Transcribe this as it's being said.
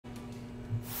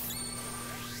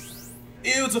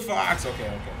Ew, it's a fox. Okay,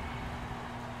 okay.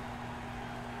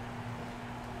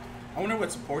 I wonder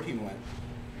what support he went.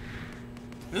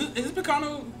 Is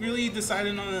Picano really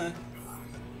decided on a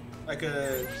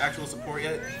actual support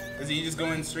yet? Is he just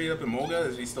going straight up in Molga? Or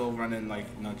is he still running like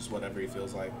just whatever he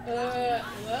feels like?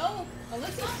 Well,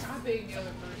 unless he's copying the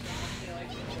other person, I feel like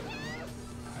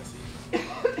I see.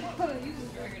 he uses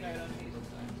Dragonite on me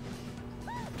sometimes.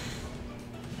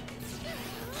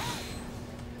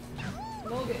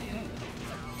 Molga,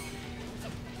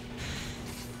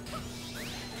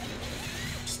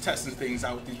 Just testing things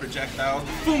out with these projectiles.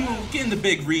 Fumu getting the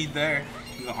big read there.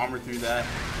 He's gonna armor through that.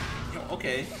 Yo,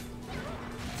 okay.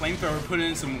 Flamethrower put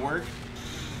in some work.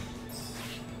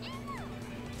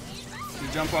 You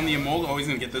jump on the Emolga. Oh, he's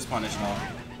gonna get this punish now.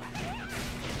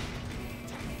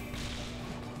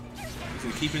 He's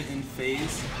gonna keep it in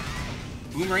phase.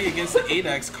 Boomerang against the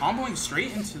 8X, comboing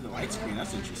straight into the light screen.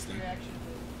 That's interesting.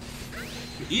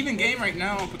 Even game right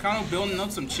now. Picano building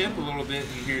up some chip a little bit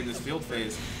in here in this field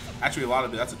phase. Actually, a lot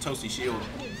of it. That's a toasty shield.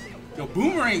 Yo,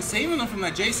 Boomerang saving them from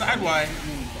that J sidewide.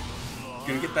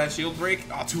 Gonna get that shield break.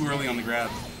 Oh, too early on the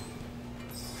grab.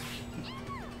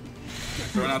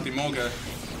 Throwing out the Emolga.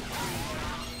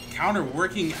 Counter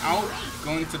working out,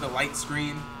 going to the light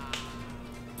screen.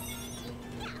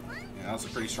 Yeah, that was a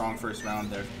pretty strong first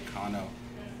round there from Picano.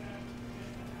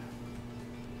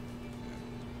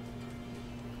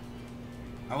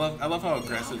 I love how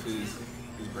aggressive his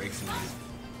Braixen is.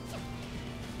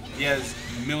 He has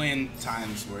a million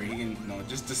times where he can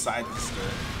just decide just to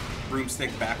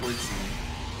broomstick backwards and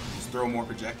just throw more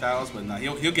projectiles, but no,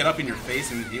 he'll get up in your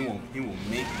face and he will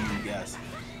make you guess.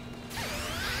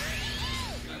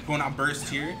 Going out burst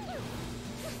here.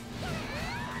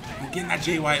 Getting that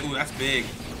JY, ooh, that's big.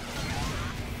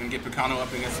 Gonna get Picano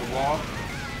up against the wall.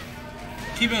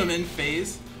 Keeping him in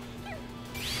phase.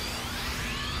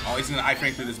 Oh, he's gonna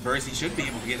iframe through this burst. He should be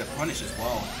able to get a punish as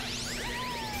well.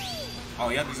 Oh,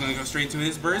 yep, he's gonna go straight to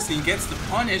his burst. He gets the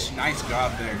punish. Nice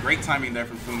job there. Great timing there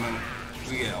from Fumu.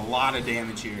 He's gonna get a lot of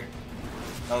damage here.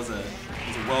 That was a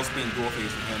well-spent dual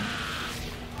phase for him.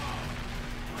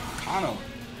 Picano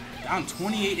down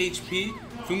 28 HP.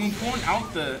 Fumu pulling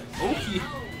out the Oki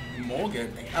Molga.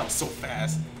 That was so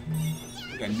fast.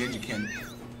 We got Ninjakin.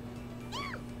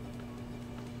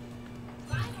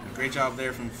 Great job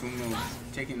there from Fumu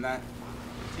taking that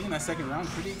second round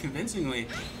pretty convincingly.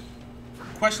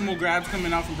 Questionable grabs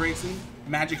coming out from Braixen.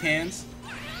 Magic hands.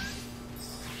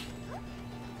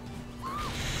 Going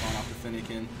off the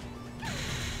Finnegan.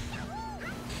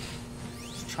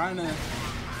 Just trying to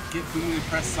get Fumu to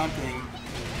press something.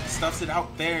 Stuffs it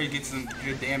out there, gets some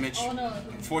good damage. Oh, no.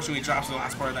 Unfortunately, drops the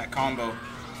last part of that combo.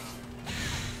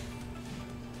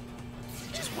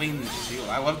 Just waiting to shield.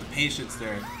 I love the patience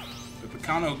there. But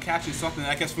Picano catching something.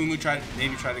 I guess Fumu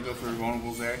maybe tried to go for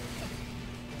vulnerables there.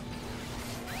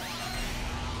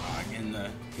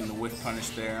 Getting the whiff punish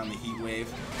there on the heat wave.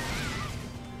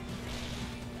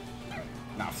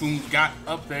 Now Fumu's got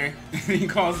up there. He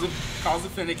calls the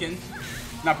Finnegan.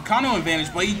 Now Picano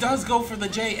advantage, but he does go for the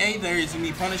JA there. He's gonna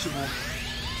be punishable.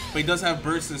 But he does have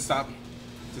bursts to stop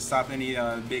any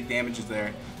big damages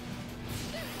there.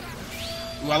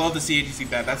 Ooh, I love the CADC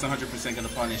bat. That's 100% gonna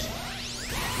punish.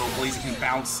 Little Blaziken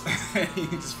bounce. He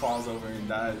just falls over and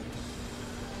dies.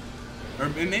 Or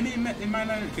maybe it might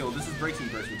not have killed. This is Braixen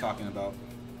burst we're talking about.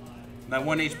 That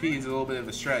 1 HP is a little bit of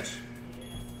a stretch.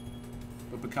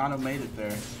 But Picano made it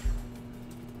there.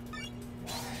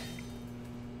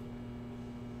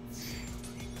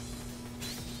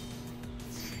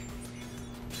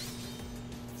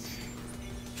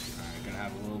 Alright, gonna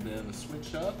have a little bit of a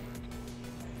switch up.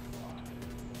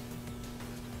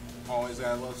 Always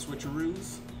gotta love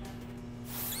switcheroos.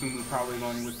 Fumu's probably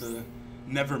going with the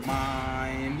never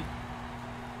mind.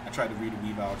 I tried to read a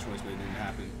Weavile choice, but it didn't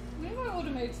happen. Maybe it would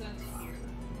have made sense.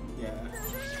 Yeah.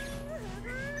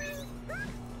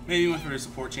 Maybe he went for a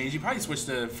support change. He probably switched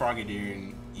to Frogadier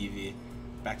and Eevee.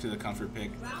 Back to the comfort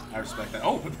pick. I respect that.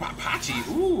 Oh, Pachi.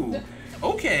 Ooh.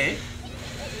 Okay.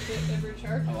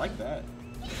 I like that.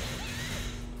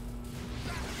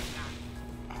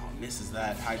 Oh, misses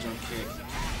that high jump kick.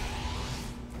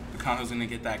 Picano's gonna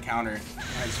get that counter.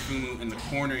 Has Fumu in the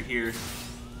corner here.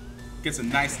 Gets a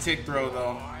nice tick throw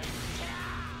though.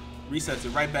 Resets it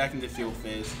right back into field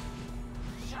phase.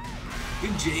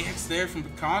 Good JX there from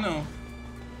Picano.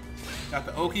 Got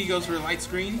the Oki, goes for a light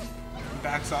screen.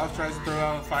 Backs off, tries to throw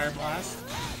out a fire blast.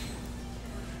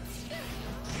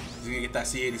 He's gonna get that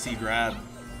CADC grab.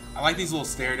 I like these little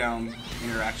stare down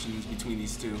interactions between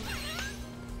these two.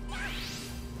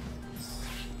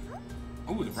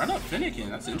 Oh, the run up Finnegan,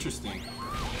 that's interesting.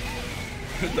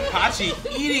 The Pachi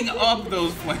eating up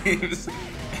those flames.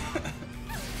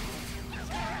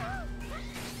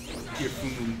 hear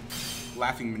Fumu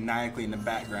laughing maniacally in the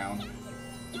background.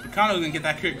 Picano gonna get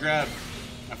that crit grab.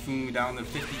 Fumu down to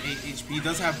 58 HP.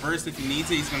 Does have burst if he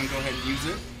needs it. He's gonna go ahead and use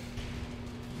it.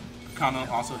 Picano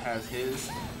also has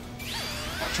his.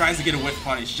 Tries to get a whiff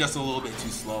punish, just a little bit too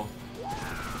slow.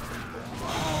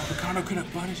 Oh, Picano could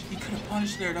have punished. He could have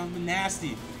punished there. That would be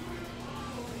nasty.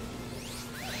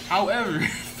 However,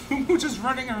 Fumu just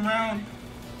running around.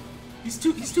 He's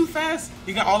too fast.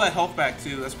 He got all that health back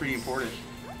too. That's pretty important.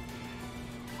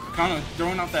 Picano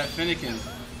throwing out that Finnegan.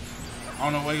 I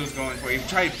don't know what he was going for. He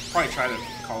probably tried to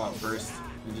call out burst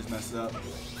and just messed it up.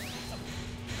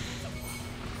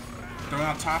 Throwing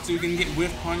out Tatsu, gonna get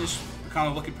whiff punish.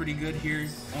 Picano looking pretty good here.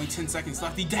 Only 10 seconds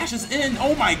left. He dashes in.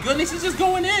 Oh my goodness, he's just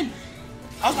going in.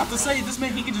 I was about to say this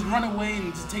man he can just run away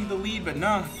and just take the lead, but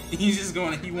nah, he's just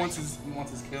going. He wants his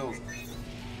kills.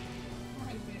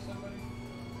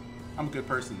 I'm a good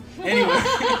person. Anyway,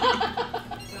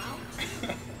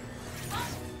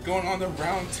 going on to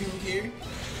round 2 here.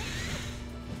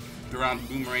 Around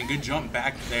Boomerang, good jump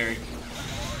back there.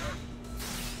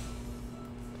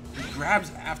 He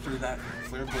grabs after that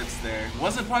flare blitz there.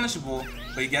 Wasn't punishable,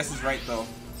 but he guesses right though.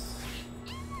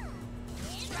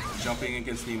 Jumping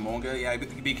against the Emolga. Yeah,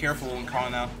 be careful when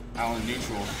calling out on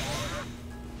neutral.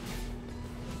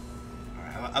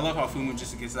 Alright, I love how Fumu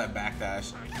just gets that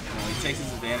backdash. You know, he takes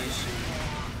his advantage.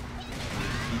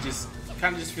 He just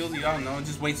kind of just feels you out, and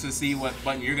just waits to see what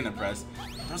button you're gonna press.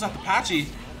 Throws out the Pachi.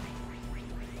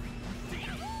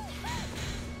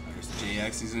 There's the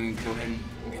JX. He's gonna go ahead and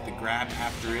get the grab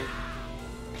after it.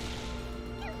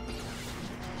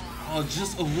 Oh,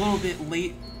 just a little bit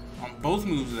late on both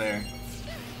moves there.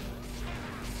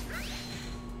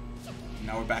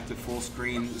 Now we're back to full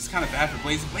screen. It's kind of bad for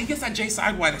Blaziken, but he gets that J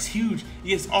sidewide. That's huge. He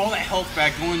gets all that health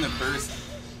back going to burst,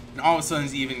 and all of a sudden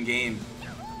it's even game.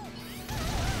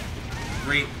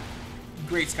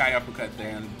 Great sky uppercut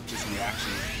there, and just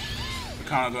reaction.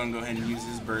 Picano going to go ahead and use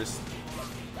his burst.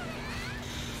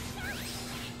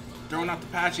 Throwing out the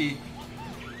Pachi.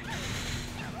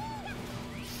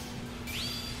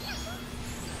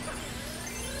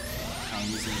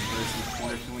 Using his burst in the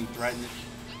corner, feeling threatened.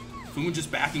 Fumu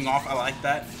just backing off, I like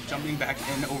that. Jumping back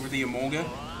in over the Emolga.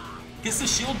 Gets the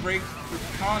shield break for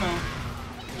Picano.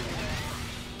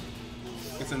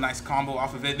 Gets a nice combo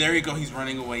off of it. There you go, he's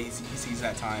running away. He sees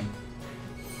that time.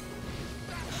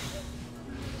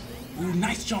 Ooh,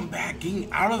 nice jump back,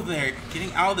 getting out of there,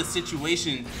 getting out of the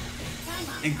situation.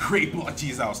 And great block.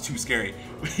 Jeez, that was too scary.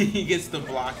 He gets the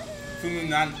block. Fumu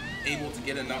not able to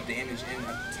get enough damage in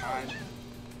at the time.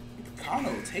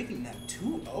 Picano taking that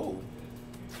 2-0.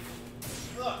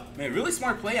 Man, really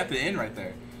smart play at the end right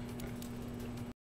there.